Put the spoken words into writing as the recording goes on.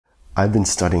I've been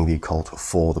studying the occult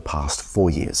for the past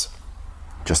 4 years,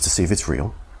 just to see if it's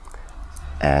real.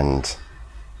 And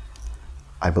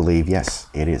I believe, yes,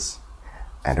 it is.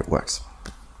 And it works.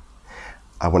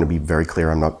 I want to be very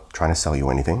clear, I'm not trying to sell you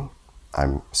anything.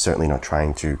 I'm certainly not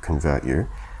trying to convert you.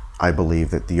 I believe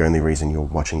that the only reason you're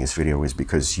watching this video is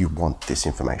because you want this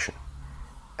information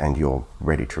and you're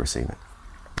ready to receive it.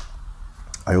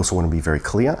 I also want to be very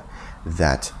clear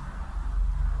that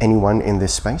anyone in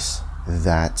this space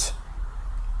that,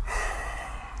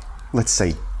 let's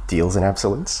say, deals in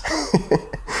absolutes,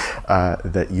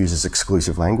 that uses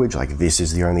exclusive language, like this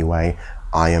is the only way,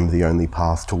 I am the only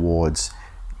path towards,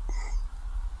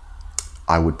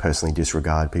 I would personally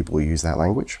disregard people who use that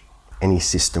language. Any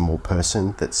system or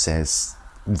person that says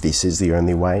this is the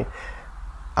only way,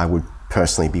 I would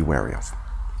personally be wary of.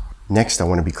 Next, I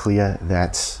want to be clear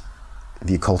that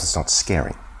the occult is not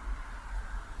scary.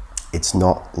 It's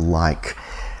not like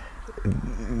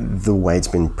the way it's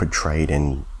been portrayed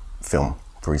in film,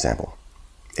 for example.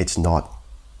 It's not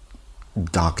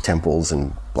dark temples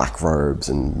and black robes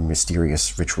and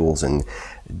mysterious rituals and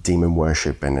demon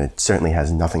worship, and it certainly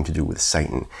has nothing to do with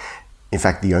Satan. In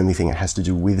fact, the only thing it has to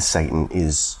do with Satan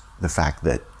is the fact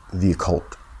that the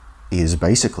occult is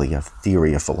basically a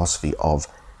theory, a philosophy of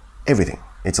everything.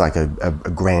 It's like a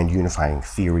grand unifying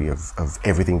theory of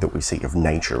everything that we see, of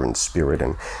nature and spirit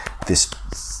and this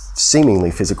seemingly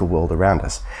physical world around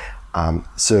us.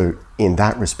 So in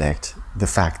that respect, the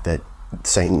fact that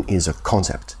Satan is a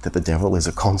concept, that the devil is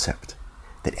a concept,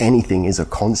 that anything is a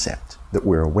concept that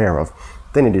we're aware of,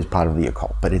 then it is part of the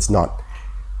occult. But it's not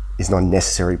a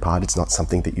necessary part. It's not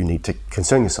something that you need to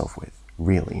concern yourself with,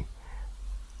 really,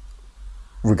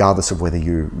 regardless of whether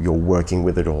you're working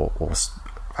with it or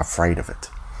afraid of it.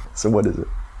 So what is it?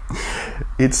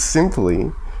 It's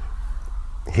simply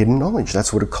hidden knowledge.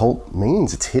 That's what occult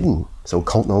means. It's hidden. So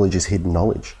occult knowledge is hidden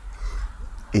knowledge.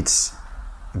 It's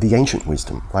the ancient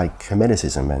wisdom, like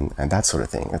Hermeticism and that sort of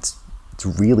thing. It's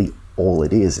really all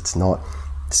it is. It's not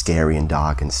scary and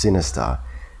dark and sinister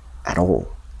at all.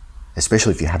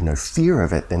 Especially if you have no fear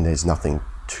of it, then there's nothing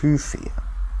to fear.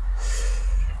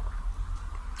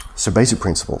 So basic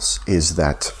principles is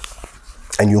that,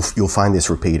 and you'll find this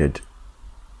repeated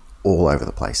all over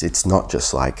the place. It's not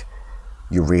just like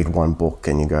you read one book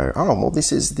and you go, oh, well,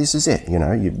 this is it. You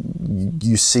know,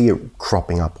 you see it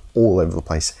cropping up all over the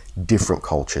place, different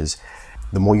cultures.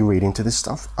 The more you read into this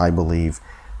stuff, I believe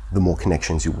the more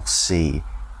connections you will see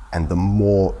and the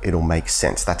more it'll make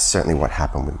sense. That's certainly what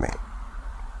happened with me.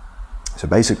 So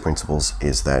basic principles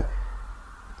is that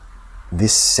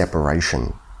this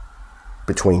separation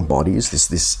between bodies,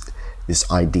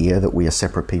 this idea that we are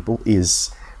separate people,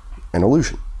 is an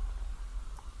illusion.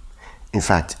 In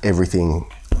fact,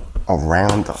 everything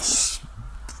around us,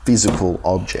 physical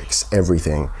objects,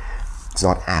 everything, is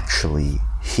not actually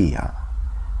here.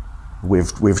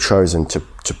 We've chosen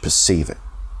to perceive it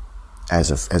as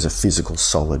a physical,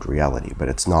 solid reality, but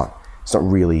it's not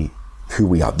really who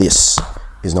we are. This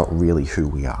is not really who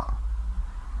we are.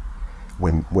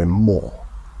 We're more,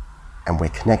 and we're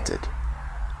connected.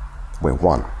 We're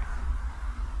one.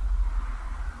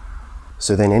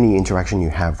 So then any interaction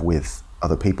you have with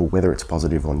other people, whether it's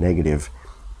positive or negative,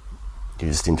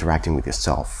 you're just interacting with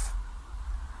yourself,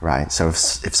 right? So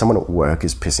if someone at work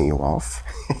is pissing you off,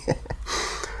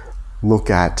 look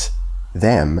at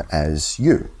them as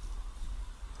you.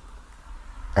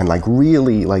 And like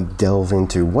really like delve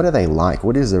into what are they like?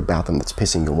 What is it about them that's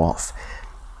pissing you off?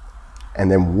 And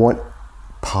then what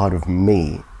part of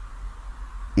me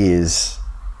is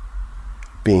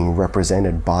being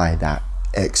represented by that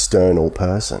external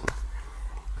person?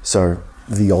 So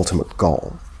the ultimate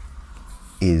goal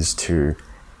is to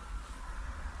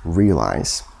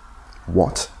realize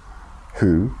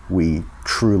who we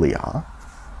truly are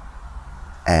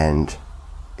and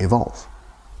evolve.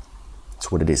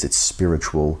 It's what it is. It's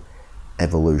spiritual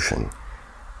evolution.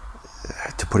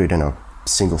 To put it in a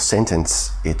single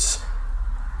sentence, it's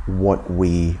what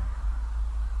we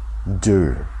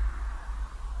do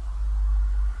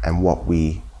and what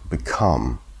we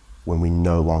become when we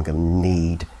no longer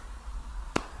need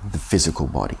the physical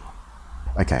body.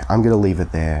 Okay, I'm going to leave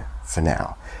it there for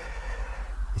now.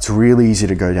 It's really easy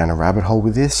to go down a rabbit hole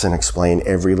with this and explain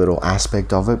every little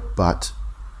aspect of it, but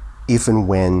if and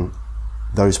when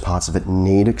those parts of it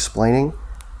need explaining,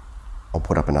 I'll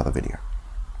put up another video.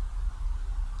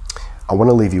 I want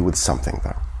to leave you with something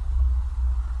though,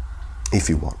 if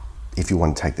you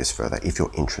want to take this further, if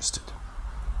you're interested.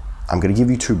 I'm going to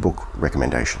give you 2 book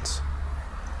recommendations.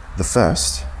 The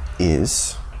first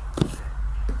is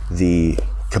the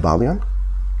Kybalion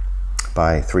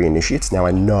by 3 initiates. Now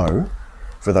I know,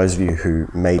 for those of you who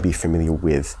may be familiar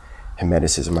with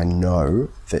Hermeticism, I know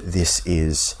that this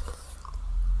is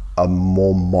a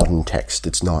more modern text.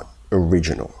 It's not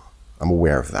original. I'm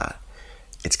aware of that.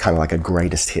 It's kind of like a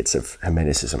greatest hits of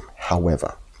Hermeticism.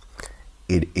 However,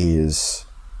 it is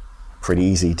pretty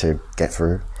easy to get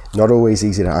through. Not always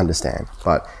easy to understand,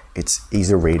 but it's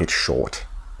easy to read. It's short.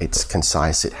 It's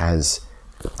concise. It has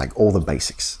like all the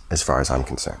basics as far as I'm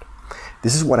concerned.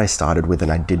 This is what I started with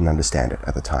and I didn't understand it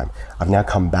at the time. I've now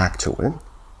come back to it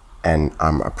and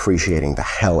I'm appreciating the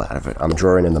hell out of it. I'm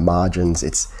drawing in the margins.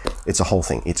 It's a whole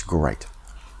thing. It's great.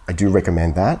 I do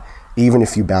recommend that. Even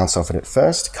if you bounce off it at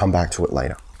first, come back to it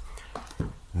later.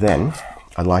 Then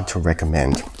I'd like to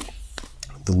recommend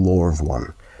The Law of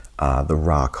One, the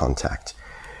Ra contact.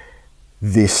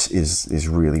 This is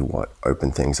really what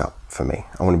opened things up for me.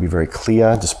 I want to be very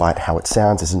clear, despite how it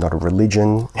sounds, this is not a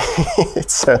religion.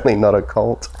 It's certainly not a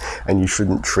cult, and you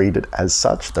shouldn't treat it as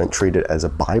such. Don't treat it as a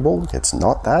Bible. It's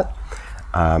not that.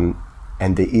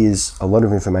 And there is a lot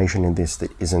of information in this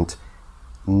that isn't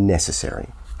necessary.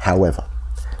 However,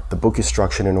 the book is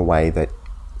structured in a way that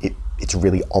it's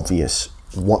really obvious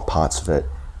what parts of it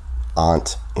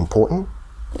aren't important.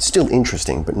 It's still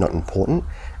interesting, but not important,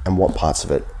 and what parts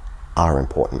of it are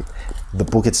important. The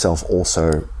book itself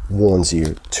also warns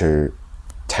you to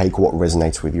take what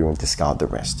resonates with you and discard the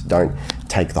rest. Don't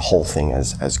take the whole thing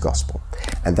as gospel.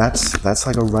 And that's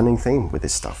like a running theme with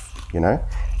this stuff, you know?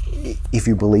 If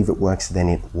you believe it works, then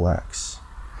it works.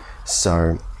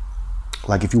 So,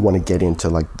 like if you want to get into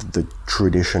like the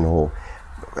traditional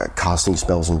casting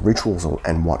spells and rituals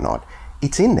and whatnot,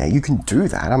 it's in there. You can do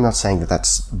that. I'm not saying that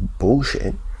that's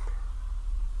bullshit.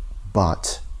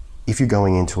 But if you're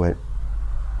going into it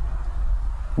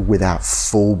without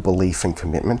full belief and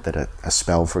commitment that a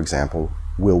spell, for example,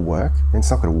 will work, then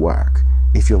it's not going to work.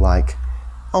 If you're like,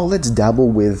 oh, let's dabble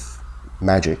with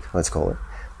magic, let's call it.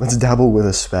 Let's dabble with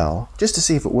a spell just to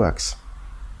see if it works.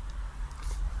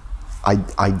 I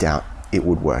doubt it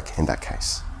would work in that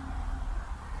case.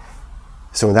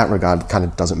 So in that regard, it kind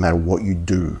of doesn't matter what you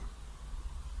do.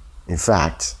 In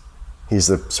fact, here's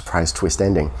the surprise twist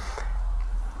ending.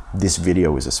 This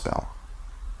video is a spell.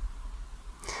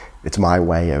 It's my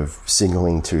way of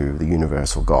signaling to the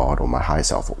universal God or my higher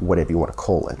self, or whatever you want to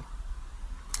call it,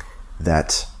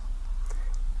 that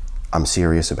I'm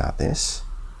serious about this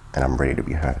and I'm ready to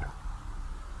be heard.